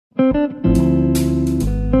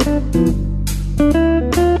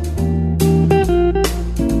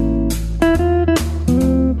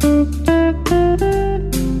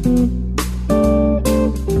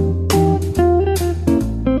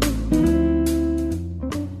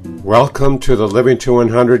Welcome to the Living to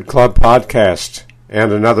 100 Club podcast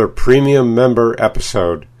and another premium member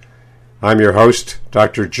episode. I'm your host,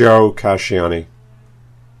 Dr. Joe Casciani.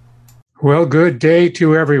 Well, good day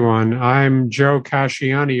to everyone. I'm Joe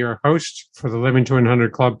Casciani, your host for the Living to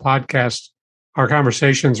 100 Club podcast. Our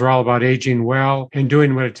conversations are all about aging well and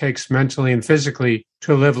doing what it takes mentally and physically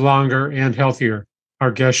to live longer and healthier.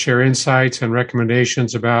 Our guests share insights and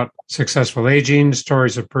recommendations about successful aging,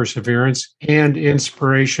 stories of perseverance, and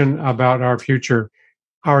inspiration about our future.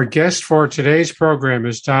 Our guest for today's program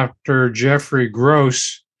is Dr. Jeffrey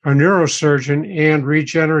Gross, a neurosurgeon and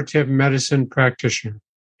regenerative medicine practitioner.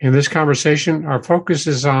 In this conversation, our focus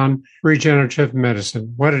is on regenerative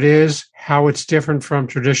medicine, what it is, how it's different from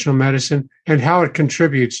traditional medicine, and how it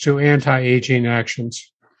contributes to anti-aging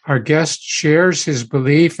actions. Our guest shares his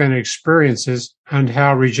belief and experiences on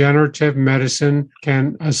how regenerative medicine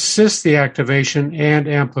can assist the activation and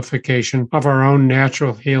amplification of our own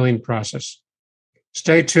natural healing process.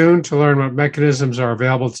 Stay tuned to learn what mechanisms are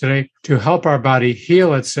available today to help our body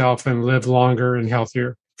heal itself and live longer and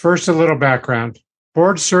healthier. First, a little background.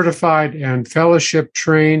 Board-certified and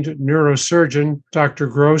fellowship-trained neurosurgeon, Dr.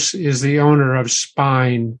 Gross is the owner of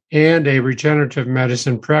Spine and a regenerative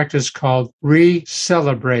medicine practice called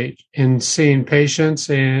Re-Celebrate, in seeing patients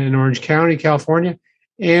in Orange County, California,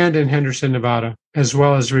 and in Henderson, Nevada, as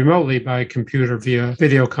well as remotely by computer via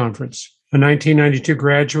video conference. A 1992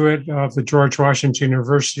 graduate of the George Washington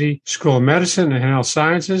University School of Medicine and Health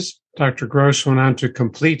Sciences, Dr. Gross went on to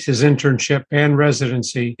complete his internship and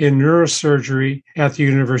residency in neurosurgery at the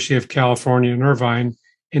University of California in Irvine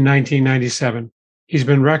in 1997. He's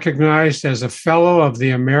been recognized as a fellow of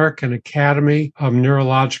the American Academy of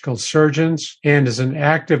Neurological Surgeons and is an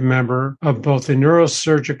active member of both the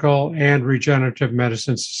neurosurgical and regenerative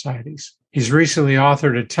medicine societies. He's recently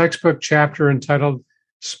authored a textbook chapter entitled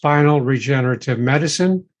Spinal Regenerative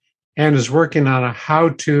Medicine and is working on a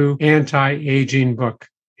how-to anti-aging book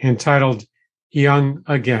entitled Young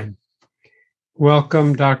Again.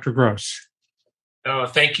 Welcome, Dr. Gross. Oh,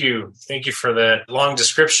 thank you. Thank you for that long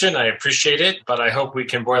description. I appreciate it, but I hope we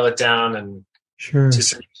can boil it down and to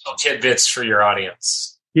some tidbits for your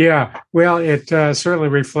audience. Yeah, well, it certainly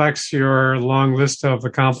reflects your long list of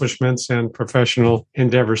accomplishments and professional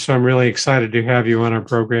endeavors. So I'm really excited to have you on our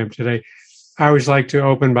program today. I always like to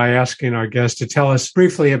open by asking our guests to tell us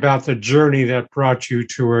briefly about the journey that brought you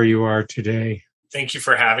to where you are today. Thank you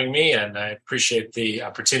for having me, and I appreciate the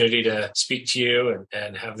opportunity to speak to you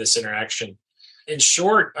and have this interaction. In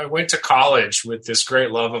short, I went to college with this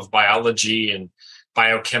great love of biology and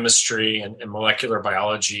biochemistry and molecular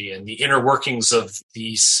biology and the inner workings of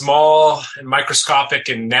the small and microscopic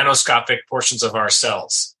and nanoscopic portions of our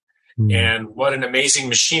cells. And what an amazing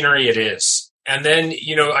machinery it is. And then,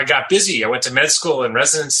 I got busy. I went to med school and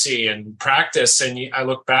residency and practice, and I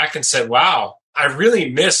look back and said, wow, I really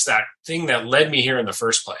miss that thing that led me here in the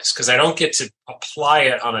first place because I don't get to apply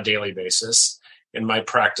it on a daily basis in my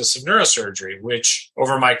practice of neurosurgery, which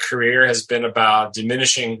over my career has been about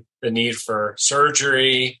diminishing the need for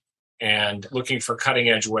surgery and looking for cutting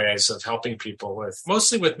edge ways of helping people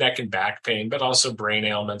mostly with neck and back pain, but also brain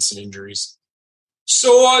ailments and injuries.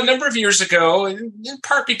 So a number of years ago, in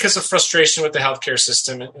part because of frustration with the healthcare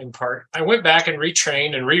system, in part, I went back and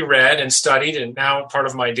retrained and reread and studied. And now part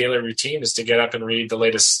of my daily routine is to get up and read the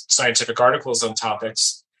latest scientific articles on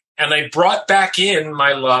topics. And I brought back in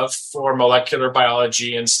my love for molecular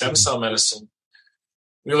biology and stem cell medicine.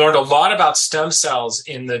 We learned a lot about stem cells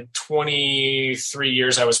in the 23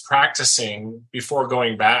 years I was practicing before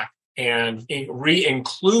going back, and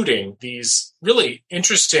re-including these really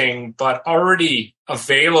interesting but already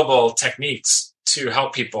available techniques to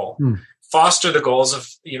help people foster the goals of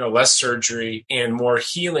less surgery and more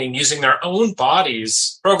healing using their own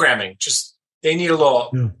body's programming. Just they need a little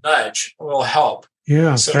nudge, a little help.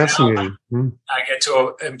 Yeah, so fascinating. I get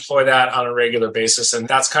to employ that on a regular basis, and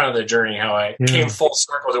that's kind of the journey how I came full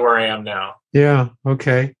circle to where I am now. Yeah,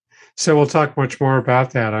 okay. So we'll talk much more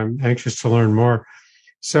about that. I'm anxious to learn more.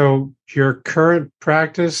 So your current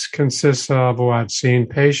practice consists of what? Seeing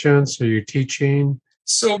patients? Are you teaching?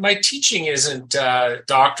 So my teaching isn't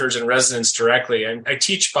doctors and residents directly. I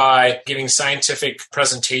teach by giving scientific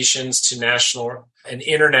presentations to national and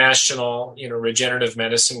international, regenerative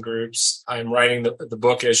medicine groups. I'm writing the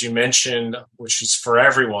book, as you mentioned, which is for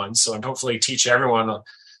everyone. So I'm hopefully teach everyone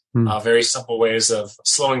very simple ways of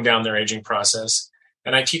slowing down their aging process.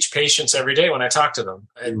 And I teach patients every day when I talk to them.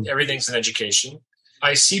 And everything's an education.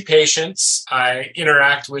 I see patients. I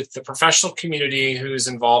interact with the professional community who's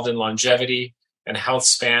involved in longevity and health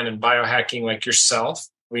span and biohacking like yourself.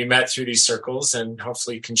 We met through these circles and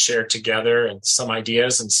hopefully can share together and some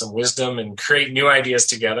ideas and some wisdom and create new ideas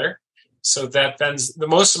together. So that then the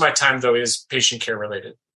most of my time, though, is patient care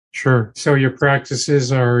related. Sure. So your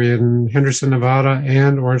practices are in Henderson, Nevada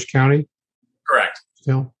and Orange County? Correct.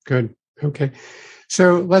 Still? Good. Okay.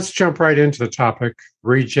 So let's jump right into the topic,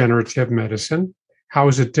 regenerative medicine. How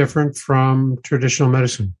is it different from traditional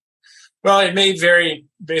medicine? Well, it may vary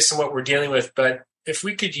based on what we're dealing with, but if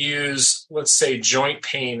we could use, let's say, joint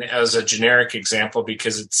pain as a generic example,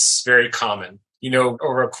 because it's very common.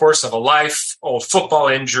 Over a course of a life, old football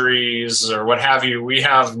injuries or what have you, we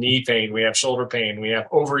have knee pain, we have shoulder pain, we have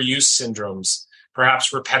overuse syndromes,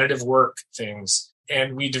 perhaps repetitive work things.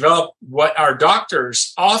 And we develop what our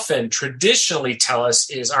doctors often traditionally tell us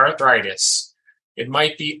is arthritis. It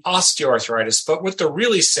might be osteoarthritis, but what they're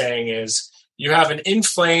really saying is you have an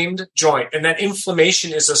inflamed joint, and that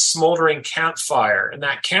inflammation is a smoldering campfire. And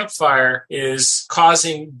that campfire is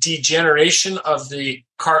causing degeneration of the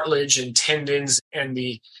cartilage and tendons and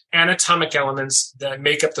the anatomic elements that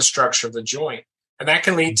make up the structure of the joint. And that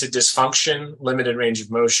can lead to dysfunction, limited range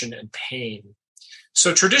of motion, and pain.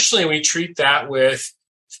 So traditionally, we treat that with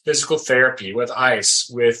physical therapy, with ice,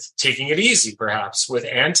 with taking it easy, perhaps, with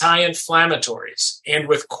anti-inflammatories, and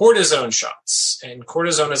with cortisone shots. And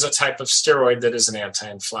cortisone is a type of steroid that is an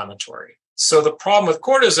anti-inflammatory. So the problem with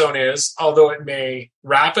cortisone is, although it may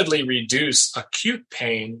rapidly reduce acute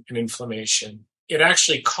pain and inflammation, it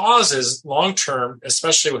actually causes long-term,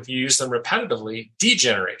 especially if you use them repetitively,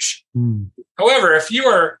 degeneration. However, if you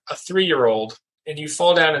are a 3-year-old and you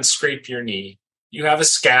fall down and scrape your knee, you have a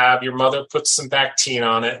scab, your mother puts some Bactine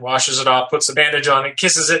on it, washes it off, puts a bandage on it,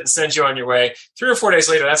 kisses it, and sends you on your way. 3 or 4 days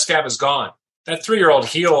later, that scab is gone. That 3-year-old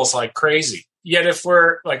heals like crazy. Yet if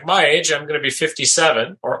we're like my age, I'm going to be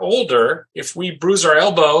 57 or older, if we bruise our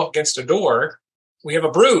elbow against a door, we have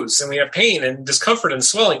a bruise and we have pain and discomfort and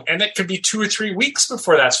swelling. And it could be 2 or 3 weeks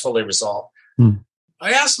before that's fully resolved.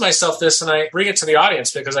 I asked myself this, and I bring it to the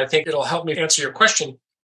audience because I think it'll help me answer your question.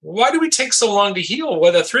 Why do we take so long to heal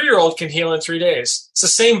when a 3-year-old can heal in 3 days? It's the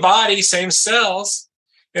same body, same cells.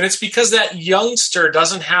 And it's because that youngster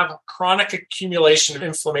doesn't have chronic accumulation of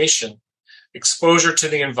inflammation, exposure to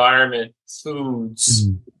the environment, foods,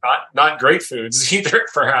 not great foods either,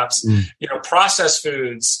 perhaps, processed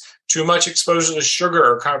foods, too much exposure to sugar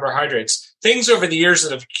or carbohydrates, things over the years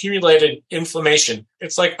that have accumulated inflammation.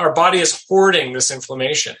 It's like our body is hoarding this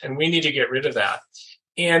inflammation, and we need to get rid of that.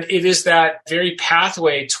 And it is that very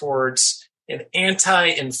pathway towards an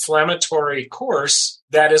anti-inflammatory course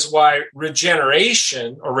that is why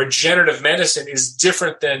regeneration or regenerative medicine is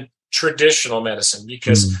different than traditional medicine,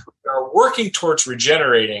 because we are working towards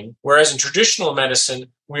regenerating, whereas in traditional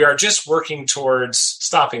medicine, we are just working towards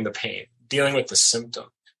stopping the pain, dealing with the symptom,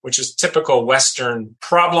 which is typical Western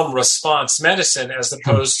problem response medicine as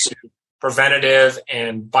opposed to preventative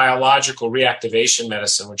and biological reactivation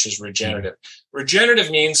medicine, which is regenerative.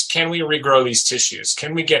 Regenerative means, can we regrow these tissues?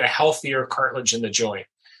 Can we get a healthier cartilage in the joint?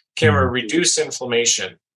 Can we reduce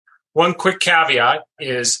inflammation? One quick caveat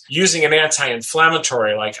is using an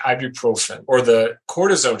anti-inflammatory like ibuprofen or the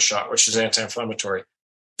cortisone shot, which is anti-inflammatory,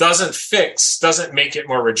 doesn't make it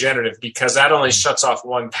more regenerative, because that only shuts off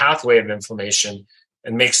one pathway of inflammation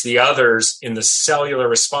and makes the others in the cellular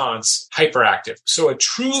response hyperactive. So a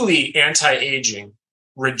truly anti-aging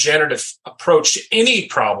regenerative approach to any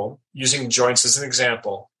problem, using joints as an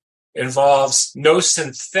example, involves no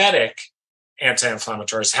synthetic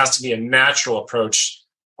anti-inflammatories. It has to be a natural approach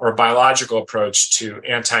or a biological approach to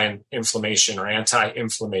anti-inflammation or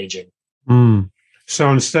anti-inflammaging. So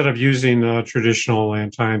instead of using a traditional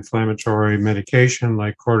anti-inflammatory medication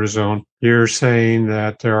like cortisone, you're saying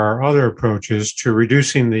that there are other approaches to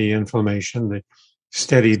reducing the inflammation, the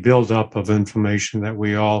steady buildup of inflammation that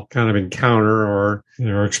we all kind of encounter or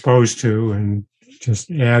are exposed to, and just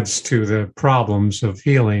adds to the problems of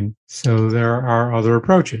healing. So there are other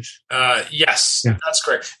approaches. Yes, that's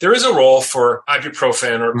correct. There is a role for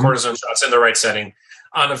ibuprofen or cortisone shots in the right setting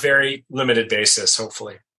on a very limited basis,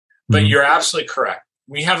 hopefully. But you're absolutely correct.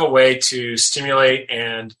 We have a way to stimulate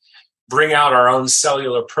and bring out our own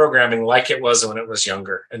cellular programming like it was when it was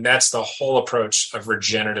younger. And that's the whole approach of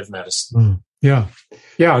regenerative medicine. Yeah,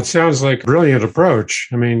 it sounds like a brilliant approach.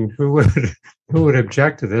 I mean, who would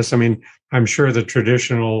object to this? I mean, I'm sure the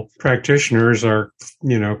traditional practitioners are,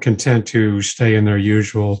 content to stay in their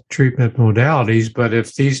usual treatment modalities. But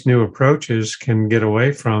if these new approaches can get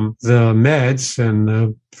away from the meds and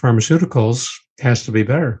the pharmaceuticals, it has to be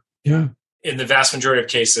better. Yeah. In the vast majority of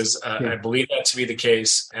cases, I believe that to be the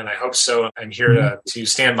case, and I hope so. I'm here to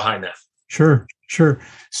stand behind that. Sure.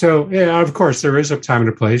 So, of course, there is a time and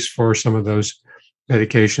a place for some of those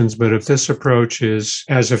medications, but if this approach is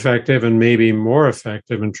as effective and maybe more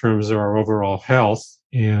effective in terms of our overall health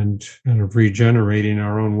and kind of regenerating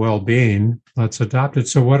our own well-being, let's adopt it.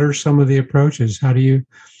 So what are some of the approaches? How do you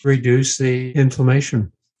reduce the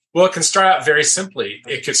inflammation? Well, it can start out very simply.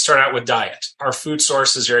 It could start out with diet. Our food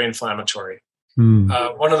source is very inflammatory.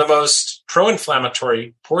 One of the most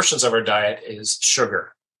pro-inflammatory portions of our diet is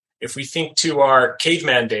sugar. If we think to our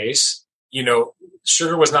caveman days,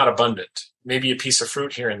 sugar was not abundant. Maybe a piece of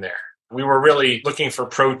fruit here and there. We were really looking for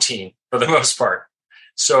protein for the most part.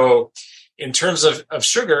 So in terms of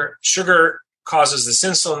sugar causes this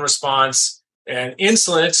insulin response, and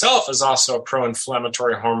insulin itself is also a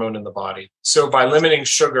pro-inflammatory hormone in the body. So by limiting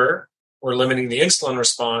sugar, we're limiting the insulin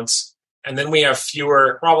response, and then we have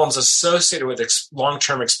fewer problems associated with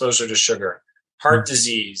long-term exposure to sugar. Heart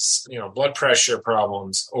disease, blood pressure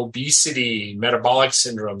problems, obesity, metabolic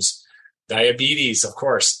syndromes, diabetes, of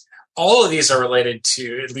course. All of these are related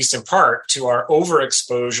to, at least in part, to our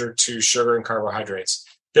overexposure to sugar and carbohydrates.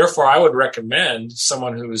 Therefore, I would recommend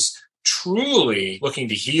someone who's truly looking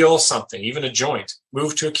to heal something, even a joint,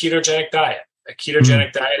 move to a ketogenic diet. A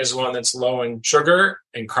ketogenic diet is one that's low in sugar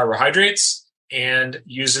and carbohydrates and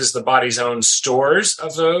uses the body's own stores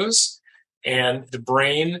of those. And the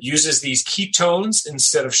brain uses these ketones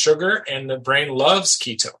instead of sugar, and the brain loves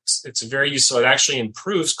ketones. It's very useful. It actually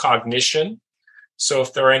improves cognition. So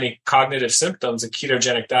if there are any cognitive symptoms, a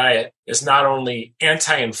ketogenic diet is not only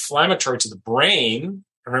anti-inflammatory to the brain,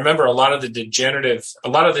 and remember, a lot of the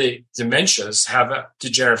dementias have a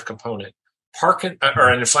degenerative component, or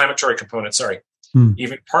an inflammatory component,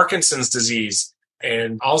 even Parkinson's disease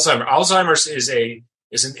and Alzheimer's. Alzheimer's is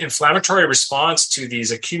an inflammatory response to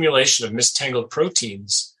these accumulation of mistangled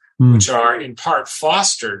proteins, which are in part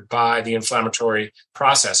fostered by the inflammatory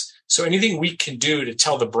process. So anything we can do to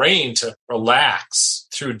tell the brain to relax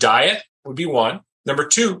through diet would be one. Number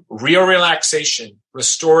two, real relaxation,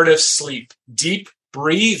 restorative sleep, deep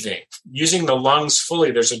breathing, using the lungs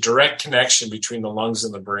fully. There's a direct connection between the lungs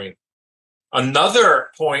and the brain.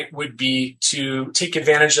 Another point would be to take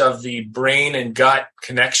advantage of the brain and gut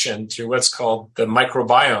connection through what's called the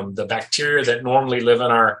microbiome, the bacteria that normally live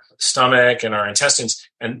in our stomach and our intestines.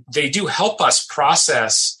 And they do help us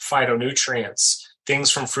process phytonutrients,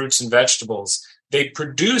 things from fruits and vegetables. They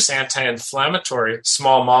produce anti-inflammatory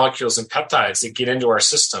small molecules and peptides that get into our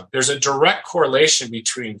system. There's a direct correlation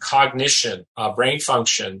between cognition, brain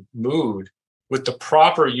function, mood, with the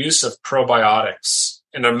proper use of probiotics.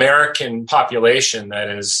 An American population that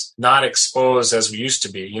is not exposed as we used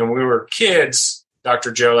to be. When we were kids,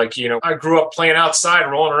 Dr. Joe, I grew up playing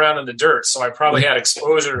outside, rolling around in the dirt. So I probably had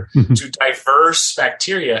exposure to diverse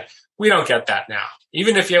bacteria. We don't get that now.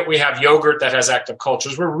 Even if yet we have yogurt that has active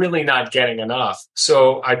cultures, we're really not getting enough.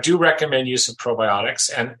 So I do recommend use of probiotics.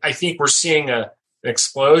 And I think we're seeing an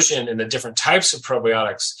explosion in the different types of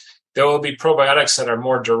probiotics. There will be probiotics that are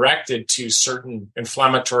more directed to certain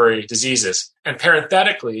inflammatory diseases. And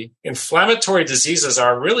parenthetically, inflammatory diseases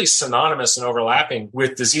are really synonymous and overlapping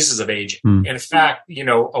with diseases of aging. In fact,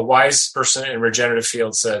 a wise person in regenerative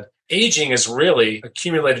field said, aging is really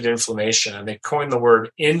accumulated inflammation, and they coined the word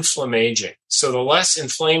inflammaging. So the less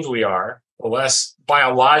inflamed we are, the less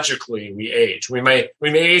biologically we age. We may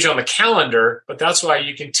age on the calendar, but that's why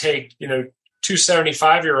you can take, two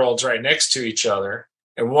 75-year-olds right next to each other,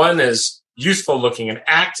 and one is youthful looking and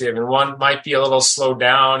active, and one might be a little slowed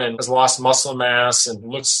down and has lost muscle mass and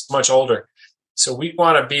looks much older. So we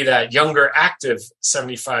want to be that younger, active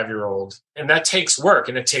 75-year-old. And that takes work,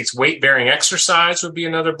 and it takes weight-bearing exercise would be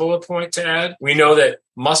another bullet point to add. We know that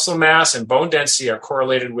muscle mass and bone density are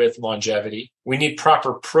correlated with longevity. We need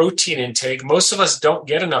proper protein intake. Most of us don't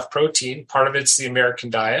get enough protein. Part of it's the American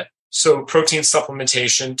diet. So protein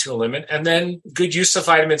supplementation to a limit, and then good use of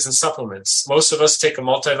vitamins and supplements. Most of us take a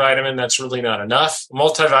multivitamin. That's really not enough. A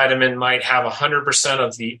multivitamin might have 100%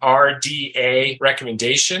 of the RDA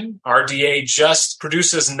recommendation. RDA just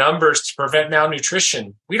produces numbers to prevent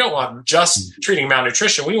malnutrition. We don't want just treating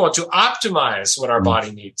malnutrition. We want to optimize what our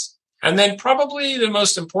body needs. And then probably the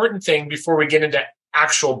most important thing before we get into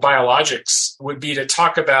actual biologics would be to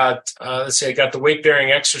talk about, let's say I got the weight-bearing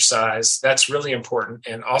exercise. That's really important,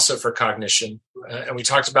 and also for cognition. And we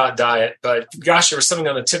talked about diet, but gosh, there was something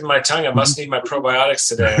on the tip of my tongue. I must need my probiotics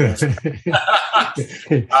today.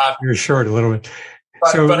 You're short a little bit.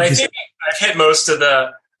 But I think I've hit most of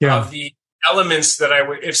the elements that I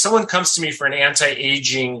would, if someone comes to me for an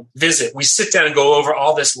anti-aging visit, we sit down and go over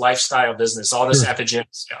all this lifestyle business, all this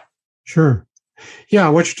epigenetics stuff. Sure. Yeah,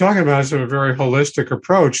 what you're talking about is a very holistic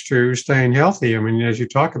approach to staying healthy. I mean, as you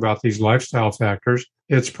talk about these lifestyle factors,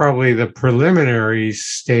 it's probably the preliminary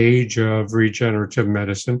stage of regenerative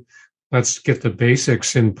medicine. Let's get the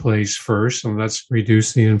basics in place first, and let's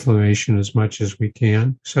reduce the inflammation as much as we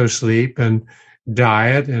can. So sleep and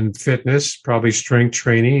diet and fitness, probably strength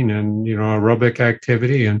training and, aerobic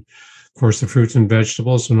activity, and of course the fruits and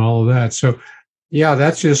vegetables and all of that. So yeah,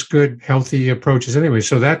 that's just good, healthy approaches anyway.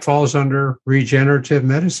 So that falls under regenerative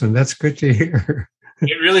medicine. That's good to hear.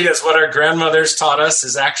 It really is. What our grandmothers taught us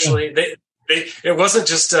is actually, it wasn't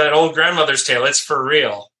just an old grandmother's tale. It's for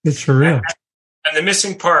real. It's for real. And the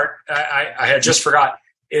missing part, I had just forgot,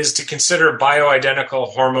 is to consider bioidentical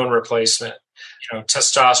hormone replacement.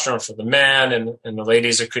 Testosterone for the men, and the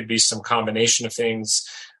ladies, it could be some combination of things,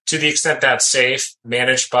 to the extent that's safe,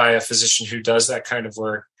 managed by a physician who does that kind of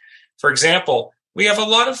work. For example, we have a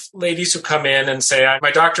lot of ladies who come in and say,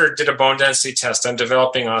 my doctor did a bone density test. I'm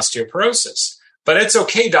developing osteoporosis. But it's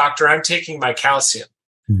okay, doctor. I'm taking my calcium.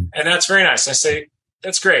 And that's very nice. I say,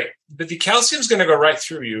 that's great. But the calcium is going to go right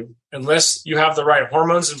through you unless you have the right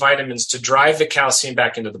hormones and vitamins to drive the calcium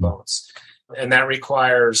back into the bones. And that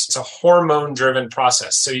requires, it's a hormone-driven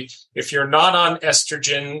process. So if you're not on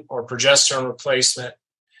estrogen or progesterone replacement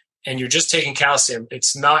and you're just taking calcium,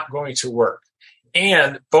 it's not going to work.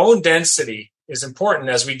 And bone density is important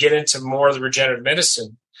as we get into more of the regenerative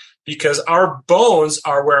medicine, because our bones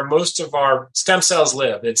are where most of our stem cells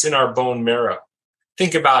live. It's in our bone marrow.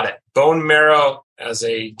 Think about it. Bone marrow as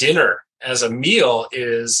a dinner, as a meal,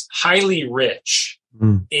 is highly rich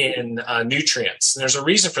in nutrients. And there's a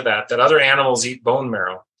reason for that other animals eat bone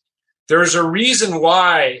marrow. There's a reason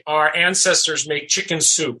why our ancestors make chicken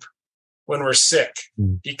soup when we're sick,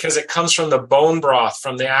 because it comes from the bone broth,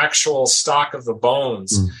 from the actual stock of the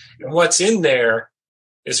bones. And what's in there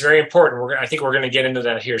is very important. I think we're going to get into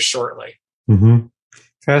that here shortly. Mm-hmm.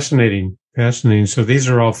 Fascinating. So these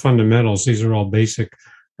are all fundamentals. These are all basic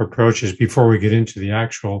approaches before we get into the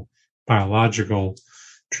actual biological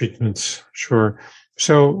treatments. Sure.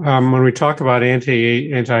 So when we talk about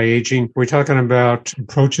anti-aging, we're talking about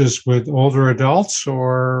approaches with older adults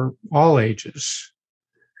or all ages?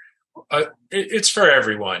 It's for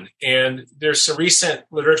everyone. And there's some recent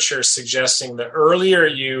literature suggesting that earlier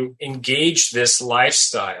you engage this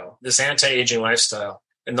lifestyle, this anti-aging lifestyle,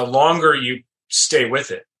 and the longer you stay with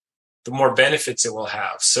it, the more benefits it will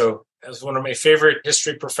have. So as one of my favorite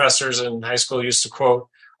history professors in high school used to quote,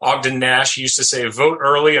 Ogden Nash used to say, vote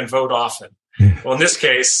early and vote often. Well, in this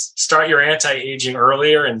case, start your anti-aging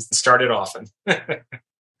earlier and start it often.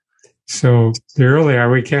 So the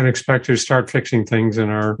earlier, we can't expect to start fixing things in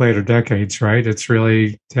our later decades, right? It's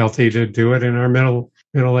really healthy to do it in our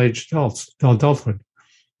middle-aged adulthood,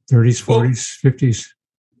 30s, 40s, 50s.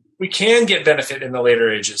 We can get benefit in the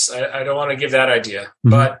later ages. I don't want to give that idea.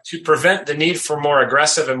 But to prevent the need for more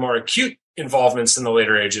aggressive and more acute involvements in the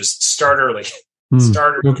later ages, start early.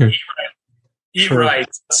 Start early. Okay. Eat right,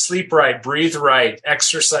 sleep right, breathe right,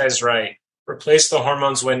 exercise right, replace the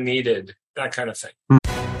hormones when needed, that kind of thing.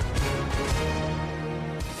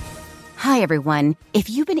 Hi, everyone. If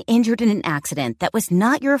you've been injured in an accident that was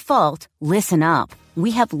not your fault, listen up.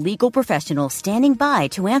 We have legal professionals standing by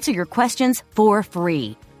to answer your questions for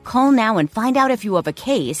free. Call now and find out if you have a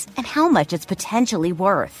case and how much it's potentially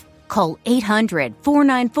worth. Call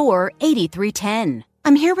 800-494-8310.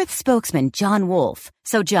 I'm here with spokesman John Wolf.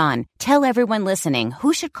 So, John, tell everyone listening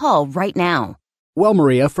who should call right now. Well,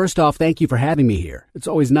 Maria, first off, thank you for having me here. It's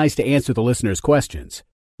always nice to answer the listeners' questions.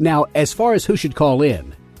 Now, as far as who should call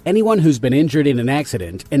in, anyone who's been injured in an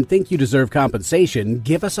accident and think you deserve compensation,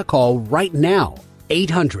 give us a call right now.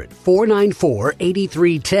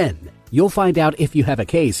 800-494-8310. You'll find out if you have a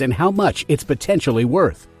case and how much it's potentially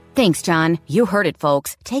worth. Thanks, John. You heard it,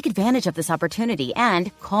 folks. Take advantage of this opportunity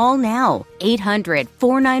and call now.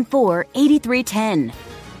 800-494-8310.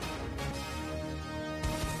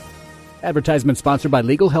 Advertisement sponsored by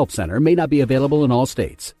Legal Help Center. May not be available in all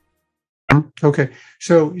states. Okay.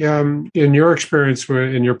 So in your experience,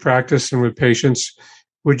 in your practice and with patients,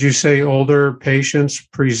 would you say older patients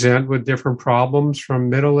present with different problems from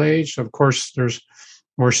middle age? Of course, there's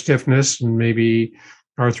more stiffness and maybe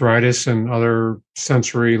arthritis and other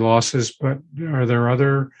sensory losses, but are there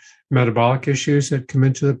other metabolic issues that come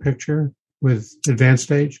into the picture with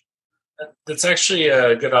advanced age? That's actually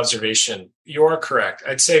a good observation. You are correct.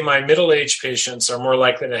 I'd say my middle-aged patients are more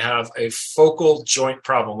likely to have a focal joint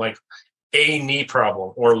problem, like a knee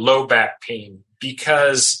problem or low back pain,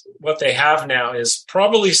 because what they have now is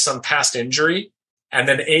probably some past injury and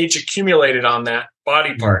then age accumulated on that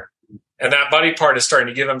body part. And that body part is starting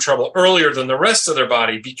to give them trouble earlier than the rest of their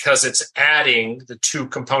body because it's adding the two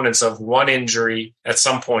components of one injury at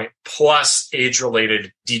some point plus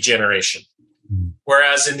age-related degeneration.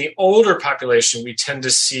 Whereas in the older population, we tend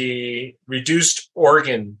to see reduced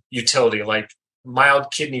organ utility, like mild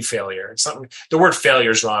kidney failure. It's something, the word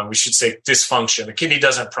failure is wrong. We should say dysfunction. The kidney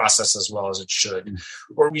doesn't process as well as it should.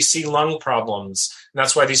 Or we see lung problems. And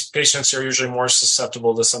that's why these patients are usually more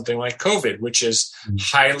susceptible to something like COVID, which is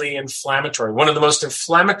highly inflammatory. One of the most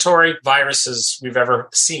inflammatory viruses we've ever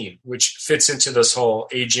seen, which fits into this whole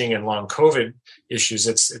aging and long COVID issues.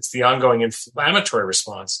 It's the ongoing inflammatory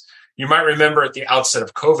response. You might remember at the outset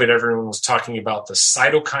of COVID, everyone was talking about the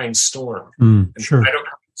cytokine storm. Sure. The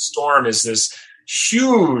cytokine storm is this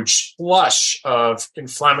huge flush of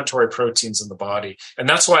inflammatory proteins in the body. And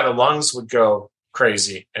that's why the lungs would go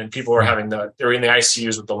crazy. And people were they're in the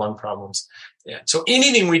ICUs with the lung problems. Yeah. So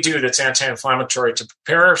anything we do that's anti-inflammatory to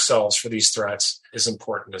prepare ourselves for these threats is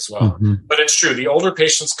important as well. But it's true. The older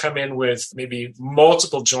patients come in with maybe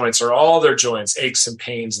multiple joints or all their joints, aches and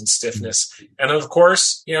pains and stiffness. And of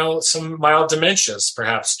course, some mild dementias,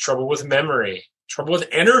 perhaps trouble with memory, trouble with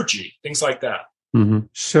energy, things like that.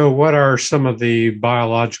 So what are some of the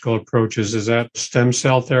biological approaches? Is that stem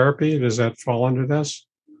cell therapy? Does that fall under this?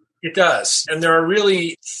 It does. And there are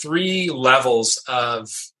really 3 levels of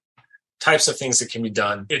types of things that can be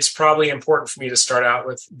done. It's probably important for me to start out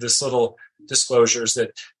with this little disclosures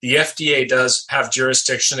that the FDA does have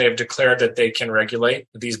jurisdiction. They have declared that they can regulate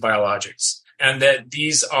these biologics and that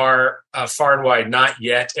these are far and wide not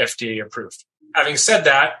yet FDA approved. Having said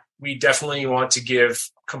that, we definitely want to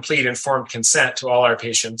give complete informed consent to all our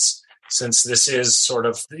patients, since this is sort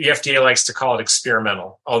of, the FDA likes to call it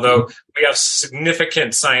experimental, although we have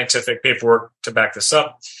significant scientific paperwork to back this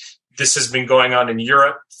up. This has been going on in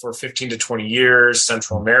Europe for 15 to 20 years,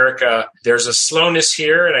 Central America. There's a slowness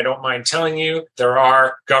here, and I don't mind telling you, there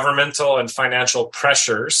are governmental and financial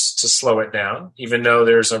pressures to slow it down, even though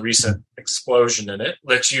there's a recent explosion in it.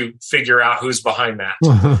 Let you figure out who's behind that.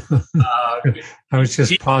 I was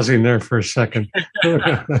just pausing there for a second.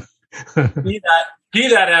 Be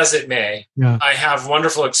that as it may, I have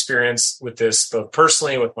wonderful experience with this, both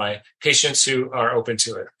personally with my patients who are open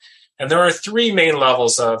to it. And there are 3 main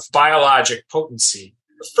levels of biologic potency.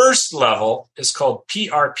 The first level is called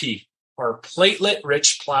PRP, or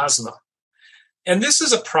platelet-rich plasma. And this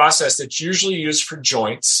is a process that's usually used for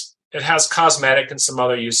joints. It has cosmetic and some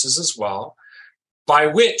other uses as well, by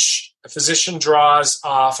which a physician draws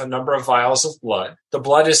off a number of vials of blood. The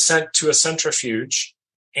blood is sent to a centrifuge,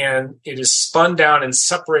 and it is spun down and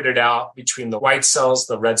separated out between the white cells,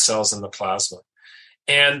 the red cells, and the plasma.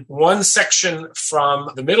 And one section from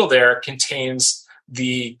the middle there contains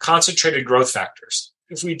the concentrated growth factors.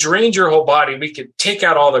 If we drained your whole body, we could take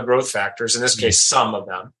out all the growth factors, in this case, some of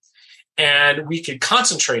them, and we could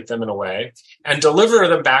concentrate them in a way and deliver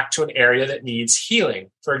them back to an area that needs healing.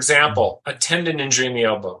 For example, a tendon injury in the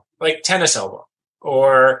elbow, like tennis elbow,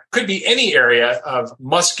 or could be any area of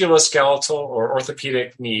musculoskeletal or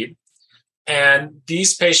orthopedic need. And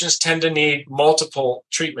these patients tend to need multiple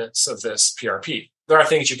treatments of this PRP. There are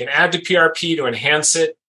things you can add to PRP to enhance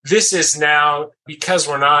it. This is now, because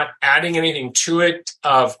we're not adding anything to it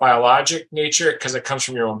of biologic nature, because it comes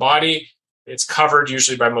from your own body, it's covered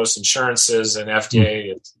usually by most insurances, and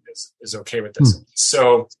FDA is okay with this.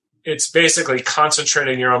 So it's basically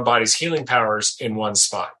concentrating your own body's healing powers in one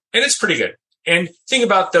spot. And it's pretty good. And think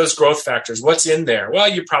about those growth factors. What's in there? Well,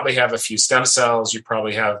 you probably have a few stem cells. You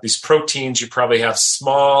probably have these proteins. You probably have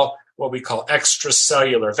small, what we call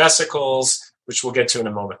extracellular vesicles, which we'll get to in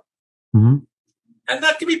a moment. And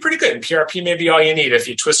that can be pretty good. And PRP may be all you need. If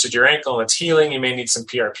you twisted your ankle and it's healing, you may need some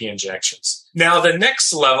PRP injections. Now, the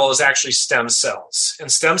next level is actually stem cells. And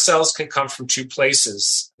stem cells can come from 2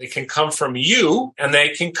 places. They can come from you, and they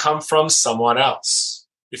can come from someone else.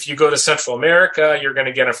 If you go to Central America, you're going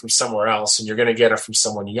to get it from somewhere else, and you're going to get it from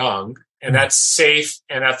someone young. And that's safe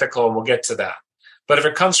and ethical, and we'll get to that. But if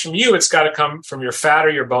it comes from you, it's got to come from your fat or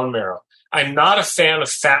your bone marrow. I'm not a fan of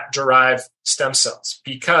fat-derived stem cells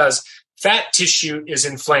because fat tissue is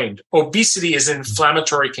inflamed. Obesity is an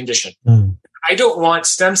inflammatory condition. I don't want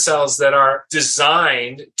stem cells that are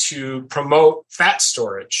designed to promote fat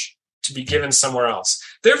storage to be given somewhere else.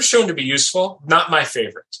 They're shown to be useful, not my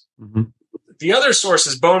favorite. The other source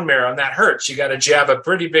is bone marrow, and that hurts. You got to jab a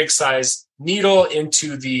pretty big size needle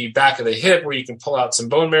into the back of the hip where you can pull out some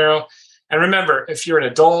bone marrow. And remember, if you're an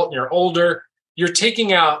adult and you're older, you're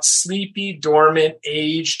taking out sleepy, dormant,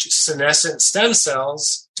 aged, senescent stem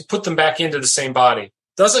cells to put them back into the same body.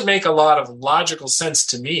 Doesn't make a lot of logical sense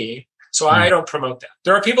to me, so I don't promote that.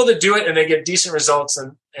 There are people that do it and they get decent results,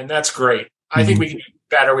 and that's great. I think we can do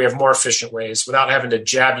better. We have more efficient ways without having to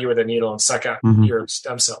jab you with a needle and suck out your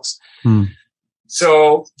stem cells.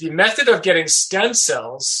 So the method of getting stem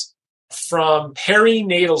cells from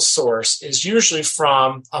perinatal source is usually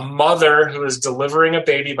from a mother who is delivering a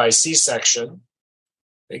baby by C-section.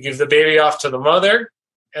 They give the baby off to the mother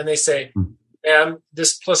and they say, ma'am,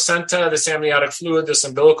 this placenta, this amniotic fluid, this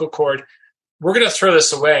umbilical cord, we're going to throw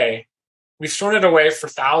this away. We've thrown it away for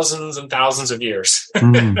thousands and thousands of years.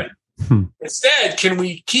 Instead, can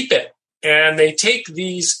we keep it? And they take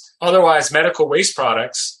these otherwise medical waste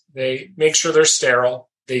products, they make sure they're sterile,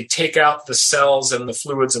 they take out the cells and the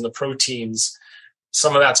fluids and the proteins.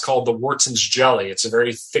 Some of that's called the Wharton's jelly. It's a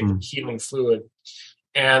very thick healing fluid.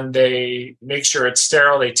 And they make sure it's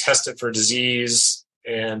sterile, they test it for disease,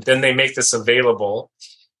 and then they make this available.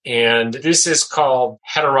 And this is called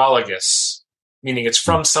heterologous, meaning it's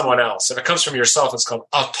from someone else. If it comes from yourself, it's called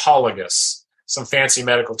autologous. Some fancy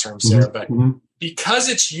medical terms there. But because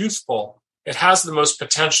it's youthful, it has the most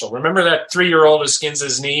potential. Remember that 3-year-old who skins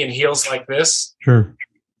his knee and heals like this? Sure.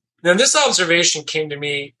 Now, this observation came to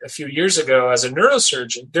me a few years ago as a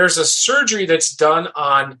neurosurgeon. There's a surgery that's done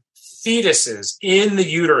on fetuses in the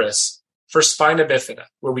uterus for spina bifida,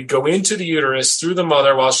 where we go into the uterus through the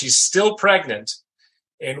mother while she's still pregnant,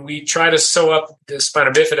 and we try to sew up the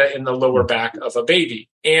spina bifida in the lower back of a baby.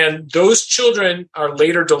 And those children are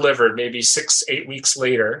later delivered, maybe 6-8 weeks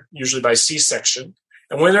later, usually by C-section.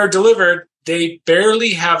 And when they're delivered, they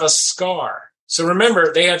barely have a scar. So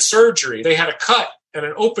remember, they had surgery. They had a cut and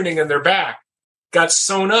an opening in their back, got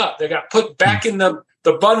sewn up. They got put back in the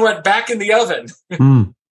bun went back in the oven.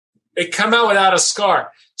 They come out without a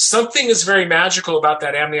scar. Something is very magical about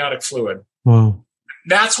that amniotic fluid. Wow.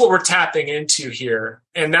 That's what we're tapping into here.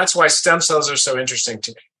 And that's why stem cells are so interesting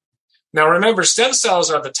to me. Now, remember, stem cells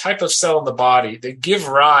are the type of cell in the body that give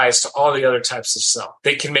rise to all the other types of cell.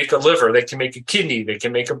 They can make a liver, they can make a kidney, they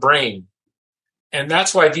can make a brain. And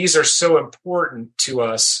that's why these are so important to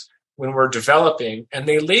us when we're developing, and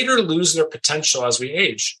they later lose their potential as we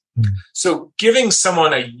age. So giving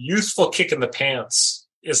someone a youthful kick in the pants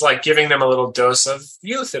is like giving them a little dose of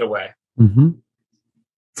youth in a way.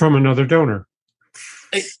 From another donor.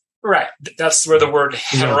 Right. That's where the word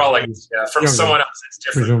heterologous, from someone else. It's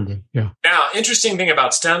different. Presumably, yeah. Now, interesting thing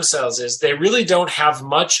about stem cells is they really don't have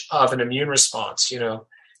much of an immune response. You know,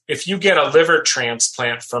 if you get a liver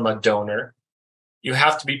transplant from a donor, you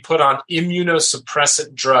have to be put on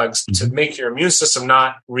immunosuppressant drugs to make your immune system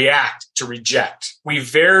not react, to reject. We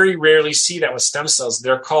very rarely see that with stem cells.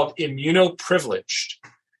 They're called immunoprivileged.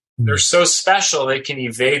 They're so special, they can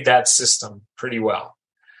evade that system pretty well.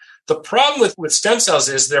 The problem with stem cells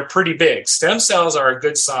is they're pretty big. Stem cells are a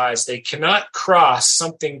good size. They cannot cross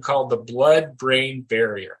something called the blood-brain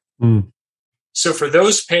barrier. So for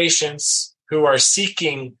those patients who are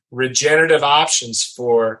seeking regenerative options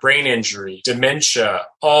for brain injury, dementia,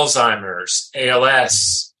 Alzheimer's,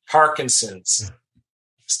 ALS, Parkinson's,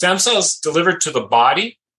 stem cells delivered to the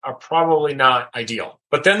body are probably not ideal.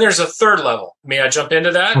 But then there's a third level. May I jump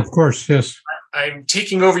into that? Of course, yes. I'm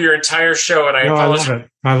taking over your entire show, and I apologize.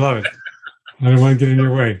 I love it. I don't want to get in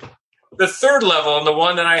your way. The third level, and the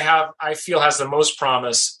one that I feel has the most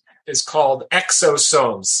promise, is called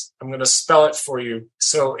exosomes. I'm going to spell it for you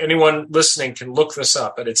so anyone listening can look this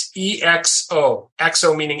up. But it's EXO,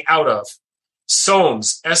 exo meaning out of,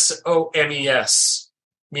 somes, SOMES,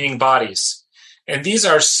 meaning bodies. And these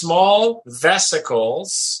are small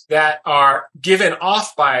vesicles that are given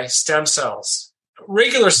off by stem cells.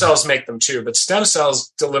 Regular cells make them too, but stem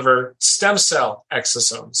cells deliver stem cell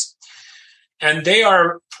exosomes. And they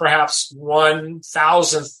are perhaps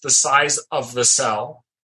 1,000th the size of the cell.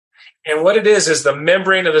 And what it is the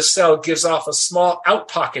membrane of the cell gives off a small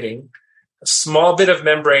outpocketing, a small bit of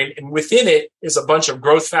membrane, and within it is a bunch of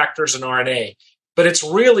growth factors and RNA. But it's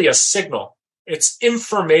really a signal. It's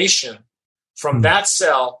information from that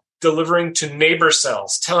cell delivering to neighbor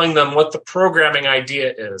cells, telling them what the programming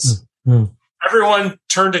idea is. Everyone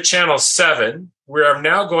turn to channel 7. We are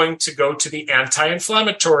now going to go to the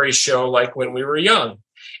anti-inflammatory show like when we were young.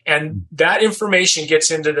 And that information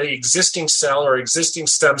gets into the existing cell or existing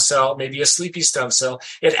stem cell, maybe a sleepy stem cell.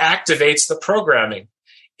 It activates the programming.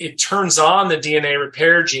 It turns on the DNA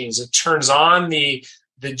repair genes. It turns on the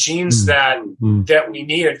genes that we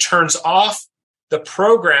need. It turns off the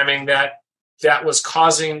programming that was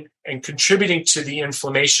causing and contributing to the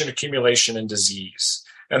inflammation, accumulation, and disease.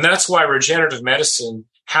 And that's why regenerative medicine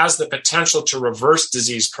has the potential to reverse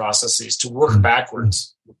disease processes, to work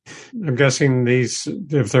backwards. I'm guessing these,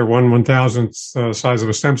 if they're 1/1000th size of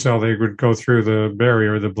a stem cell, they would go through the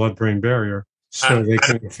barrier, the blood-brain barrier, so they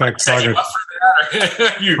can affect progress.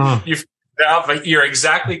 You're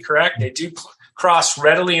exactly correct. They do cross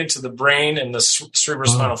readily into the brain and the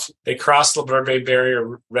cerebrospinal fluid. They cross the blood-brain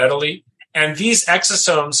barrier readily. And these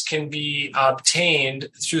exosomes can be obtained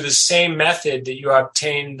through the same method that you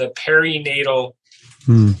obtain the perinatal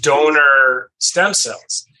donor stem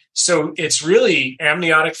cells. So it's really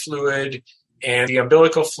amniotic fluid and the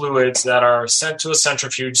umbilical fluids that are sent to a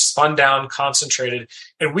centrifuge, spun down, concentrated,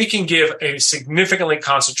 and we can give a significantly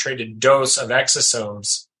concentrated dose of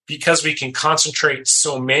exosomes because we can concentrate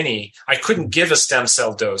so many. I couldn't give a stem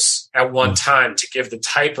cell dose at one time to give the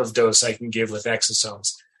type of dose I can give with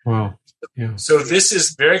exosomes. Wow. Yeah. So this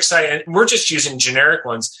is very exciting. And we're just using generic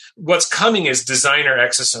ones. What's coming is designer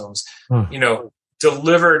exosomes,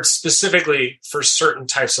 delivered specifically for certain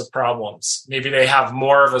types of problems. Maybe they have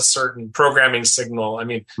more of a certain programming signal. I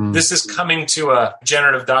mean, this is coming to a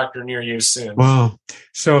generative doctor near you soon. Wow.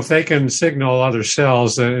 So if they can signal other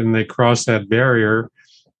cells and they cross that barrier,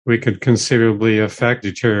 we could conceivably affect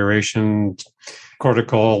deterioration,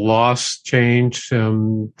 cortical loss, change,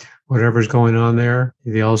 whatever's going on there,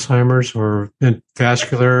 the Alzheimer's or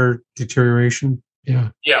vascular deterioration. Yeah.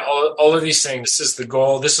 Yeah, all of these things. This is the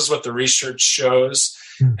goal. This is what the research shows.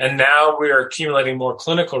 And now we are accumulating more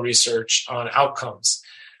clinical research on outcomes.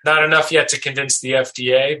 Not enough yet to convince the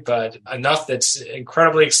FDA, but enough that's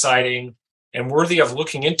incredibly exciting and worthy of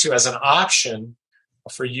looking into as an option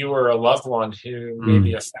for you or a loved one who may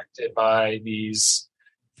be affected by these,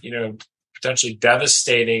 potentially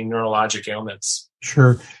devastating neurologic ailments.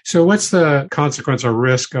 Sure. So what's the consequence or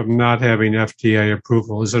risk of not having FDA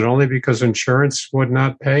approval? Is it only because insurance would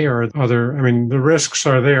not pay or the risks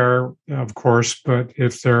are there, of course, but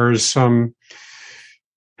if there's some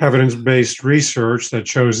evidence-based research that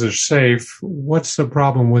shows they're safe, what's the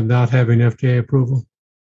problem with not having FDA approval?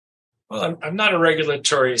 Well, I'm not a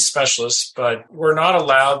regulatory specialist, but we're not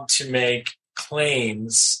allowed to make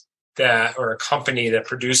claims or a company that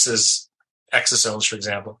produces exosomes, for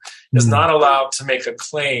example, is not allowed to make a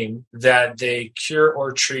claim that they cure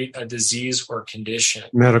or treat a disease or condition.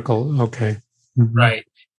 Medical, okay. Right.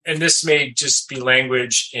 And this may just be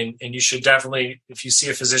language, and you should definitely, if you see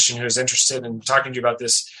a physician who is interested in talking to you about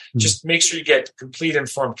this, just make sure you get complete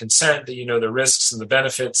informed consent, that you know the risks and the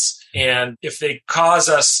benefits. And if they cause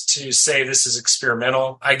us to say this is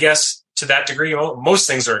experimental, I guess to that degree, most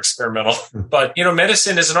things are experimental. But,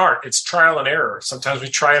 medicine is an art. It's trial and error. Sometimes we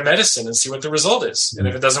try a medicine and see what the result is. And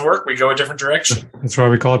if it doesn't work, we go a different direction. That's why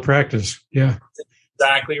we call it practice. Yeah.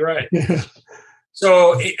 Exactly right.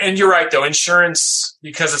 So, and you're right, though. Insurance,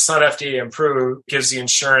 because it's not FDA approved, gives the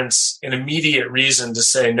insurance an immediate reason to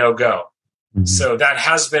say no go. So that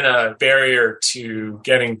has been a barrier to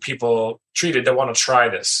getting people treated that want to try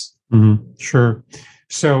this. Sure.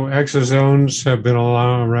 So exosomes have been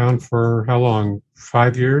around for how long?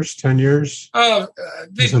 5 years, 10 years?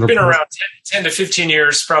 They've been around 10 to 15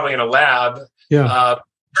 years, probably in a lab. Yeah. In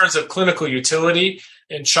terms of clinical utility,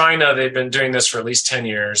 in China, they've been doing this for at least 10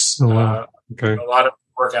 years. Oh, wow. Okay. A lot of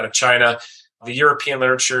work out of China. The European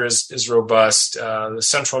literature is robust. The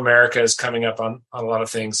Central America is coming up on a lot of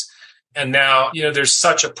things. And now, there's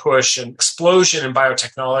such a push and explosion in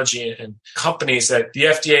biotechnology and companies that the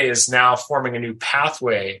FDA is now forming a new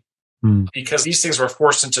pathway because these things were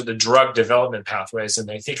forced into the drug development pathways.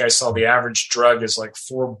 And I think I saw the average drug is like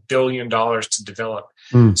 $4 billion to develop.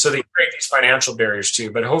 So they create these financial barriers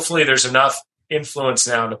too. But hopefully there's enough influence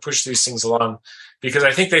now to push these things along, because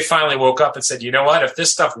I think they finally woke up and said, you know what, if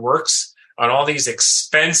this stuff works on all these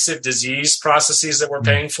expensive disease processes that we're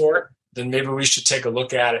paying for, then maybe we should take a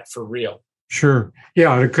look at it for real. Sure.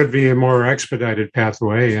 Yeah, it could be a more expedited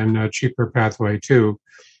pathway and a cheaper pathway too,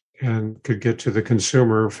 and could get to the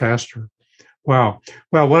consumer faster. Wow.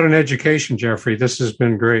 Well, what an education, Jeffrey. This has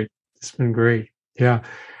been great. It's been great. Yeah.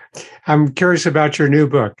 I'm curious about your new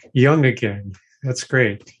book, Young Again. That's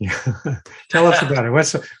great. Tell us about it.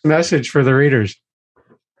 What's the message for the readers?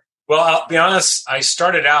 Well, I'll be honest. I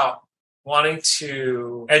started out wanting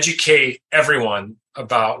to educate everyone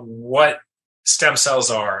about what stem cells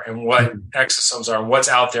are and what exosomes are and what's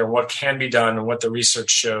out there, what can be done and what the research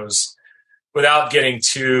shows without getting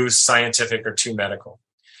too scientific or too medical.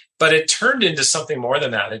 But it turned into something more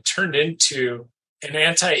than that. It turned into an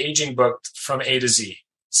anti-aging book from A to Z.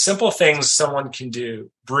 Simple things someone can do,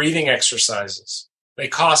 breathing exercises. They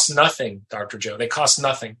cost nothing, Dr. Joe. They cost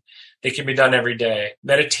nothing. They can be done every day.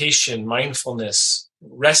 Meditation, mindfulness,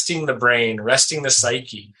 resting the brain, resting the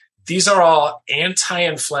psyche. These are all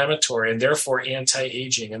anti-inflammatory and therefore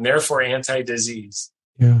anti-aging and therefore anti-disease.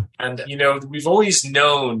 Yeah. And, we've always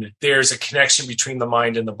known there's a connection between the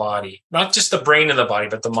mind and the body, not just the brain and the body,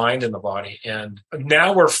 but the mind and the body. And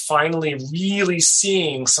now we're finally really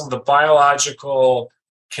seeing some of the biological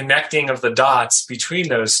connecting of the dots between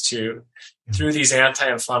those two through these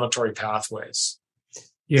anti-inflammatory pathways.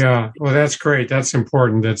 Yeah, well, that's great. That's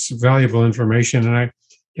important. That's valuable information. And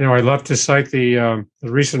I love to cite the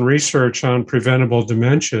recent research on preventable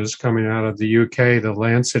dementias coming out of the UK, the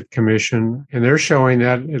Lancet Commission, and they're showing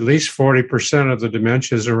that at least 40% of the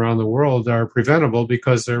dementias around the world are preventable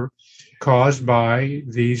because they're caused by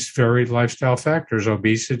these very lifestyle factors: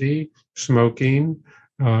 obesity, smoking,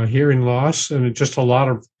 hearing loss, and just a lot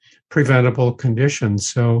of preventable conditions.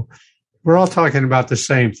 So we're all talking about the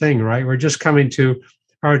same thing, right? We're just coming to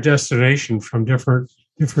our destination from different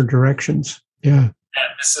directions. Yeah. Yeah,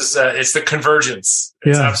 this is it's the convergence.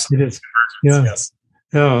 It's absolutely it is. Convergence. Yeah. Yes.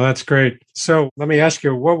 Oh, that's great. So let me ask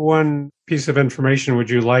you, what one piece of information would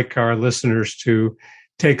you like our listeners to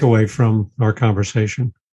take away from our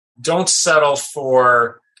conversation? Don't settle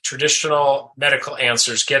for traditional medical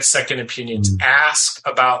answers. Get second opinions. Ask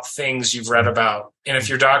about things you've read about. And if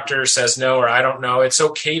your doctor says no or I don't know, it's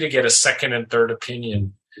okay to get a second and third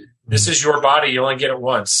opinion. This is your body. You only get it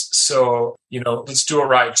once. So, let's do it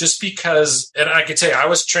right. Just because, and I can tell you, I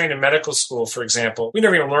was trained in medical school, for example. We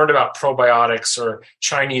never even learned about probiotics or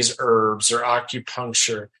Chinese herbs or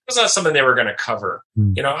acupuncture. It was not something they were going to cover.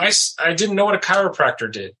 I didn't know what a chiropractor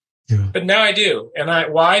did. Yeah. But now I do. And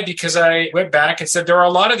why? Because I went back and said, there are a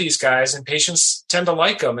lot of these guys and patients tend to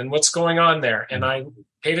like them and what's going on there. And I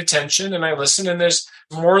paid attention and I listened, and there's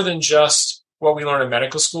more than just what we learn in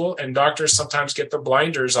medical school, and doctors sometimes get the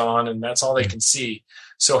blinders on and that's all they can see.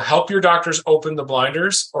 So help your doctors open the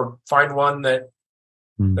blinders or find one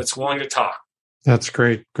that's willing to talk. That's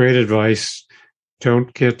great. Great advice.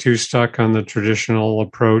 Don't get too stuck on the traditional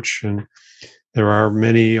approach. And there are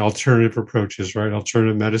many alternative approaches, right?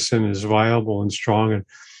 Alternative medicine is viable and strong and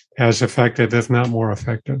as effective, if not more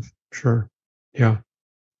effective. Sure. Yeah.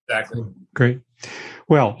 Exactly. Great.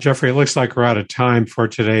 Well, Jeffrey, it looks like we're out of time for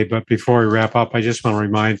today, but before we wrap up, I just want to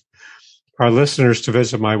remind our listeners to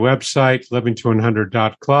visit my website,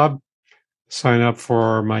 livingto100.club, sign up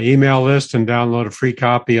for my email list, and download a free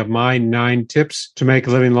copy of my 9 tips to make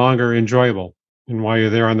living longer enjoyable. And while you're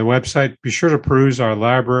there on the website, be sure to peruse our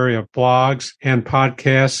library of blogs and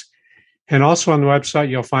podcasts. And also on the website,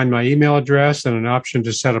 you'll find my email address and an option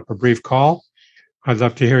to set up a brief call. I'd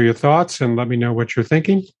love to hear your thoughts and let me know what you're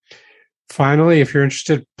thinking. Finally, if you're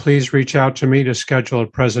interested, please reach out to me to schedule a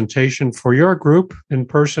presentation for your group in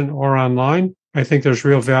person or online. I think there's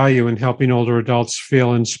real value in helping older adults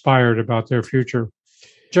feel inspired about their future.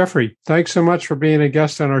 Jeffrey, thanks so much for being a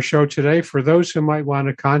guest on our show today. For those who might want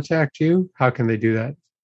to contact you, how can they do that?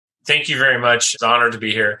 Thank you very much. It's an honor to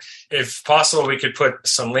be here. If possible, we could put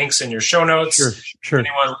some links in your show notes. Sure.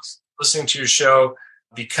 Anyone listening to your show,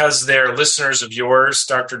 because they're listeners of yours,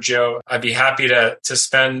 Dr. Joe, I'd be happy to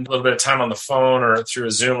spend a little bit of time on the phone or through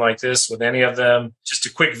a Zoom like this with any of them. Just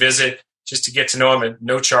a quick visit, just to get to know them at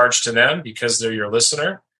no charge to them because they're your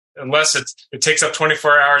listener. Unless it takes up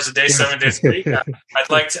 24 hours a day, 7 days a week, I'd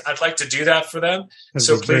like to do that for them.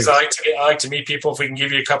 So please, I like to meet people. If we can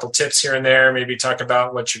give you a couple tips here and there, maybe talk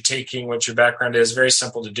about what you're taking, what your background is. Very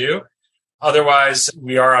simple to do. Otherwise,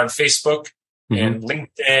 we are on Facebook and LinkedIn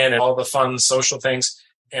and all the fun social things,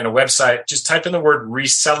 and a website. Just type in the word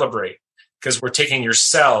Recelebrate, because we're taking your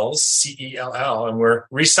cells, CELL, and we're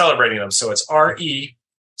recelebrating them. So it's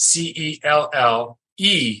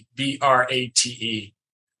RECELLEBRATE.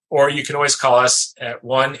 Or you can always call us at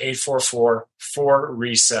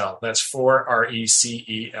 1-844-4RECELL. That's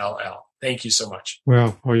 4RECELL. Thank you so much.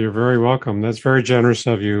 Well, you're very welcome. That's very generous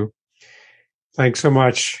of you. Thanks so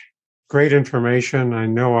much. Great information. I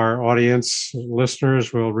know our audience,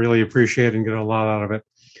 listeners, will really appreciate and get a lot out of it.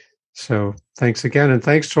 So thanks again. And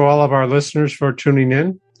thanks to all of our listeners for tuning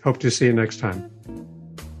in. Hope to see you next time.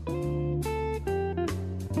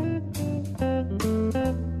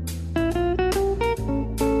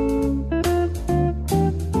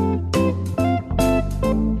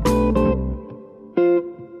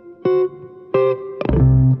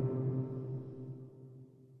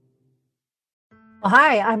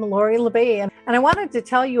 Hi, I'm Lori LeBay, and I wanted to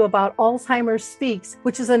tell you about Alzheimer's Speaks,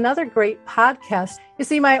 which is another great podcast. You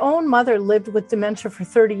see, my own mother lived with dementia for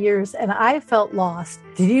 30 years, and I felt lost.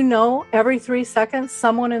 Did you know every 3 seconds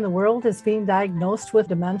someone in the world is being diagnosed with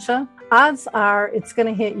dementia? Odds are it's going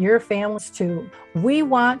to hit your families too. We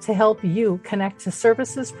want to help you connect to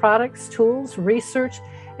services, products, tools, research,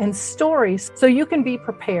 and stories so you can be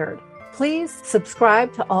prepared. Please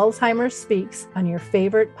subscribe to Alzheimer's Speaks on your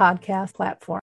favorite podcast platform.